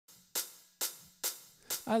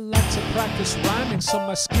I like to practice rhyming so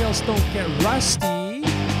my skills don't get rusty.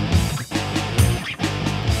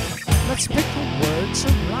 Let's pick a word to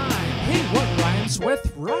rhyme. Hey, what rhymes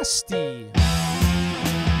with rusty?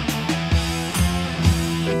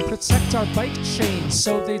 Protect our bike chains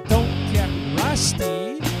so they don't get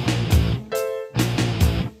rusty.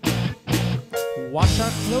 Wash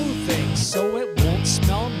our clothing so it won't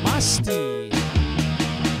smell musty.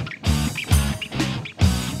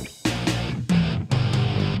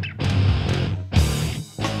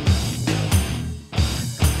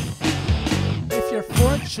 If you're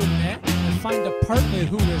fortunate and find a partner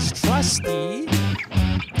who is trusty,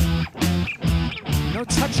 no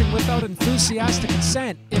touching without enthusiastic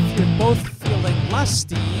consent if you're both feeling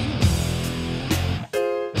lusty.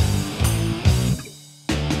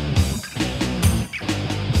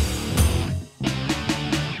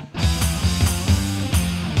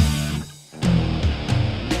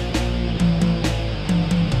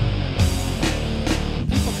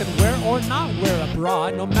 People can wear or not wear a bra,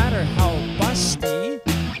 no matter how busty.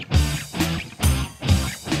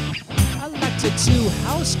 I like to do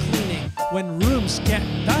house cleaning when rooms get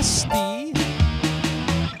dusty.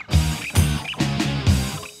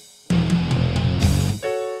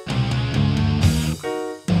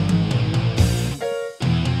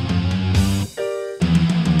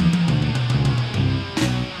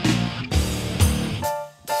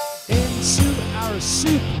 Into our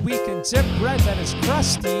soup we can dip bread that is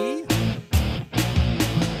crusty.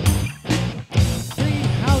 Free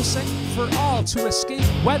housing for all to escape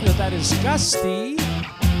weather that is gusty.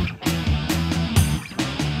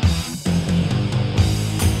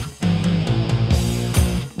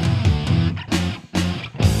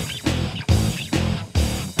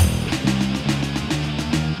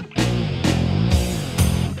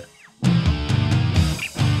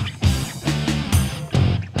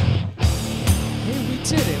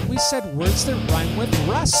 Did it. We said words that rhyme with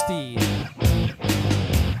rusty.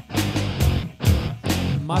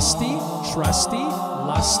 Musty, trusty,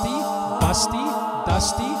 lusty, busty,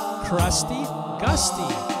 dusty, crusty,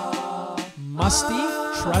 gusty. Musty,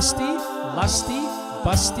 trusty, lusty,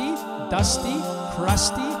 busty, dusty,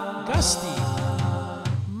 crusty, gusty.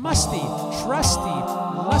 Musty, trusty,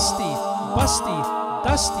 lusty, busty,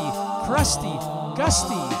 dusty, crusty,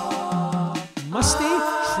 gusty. Musty,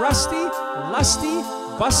 trusty, lusty,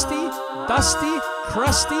 busty, dusty,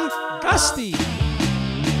 crusty, gusty.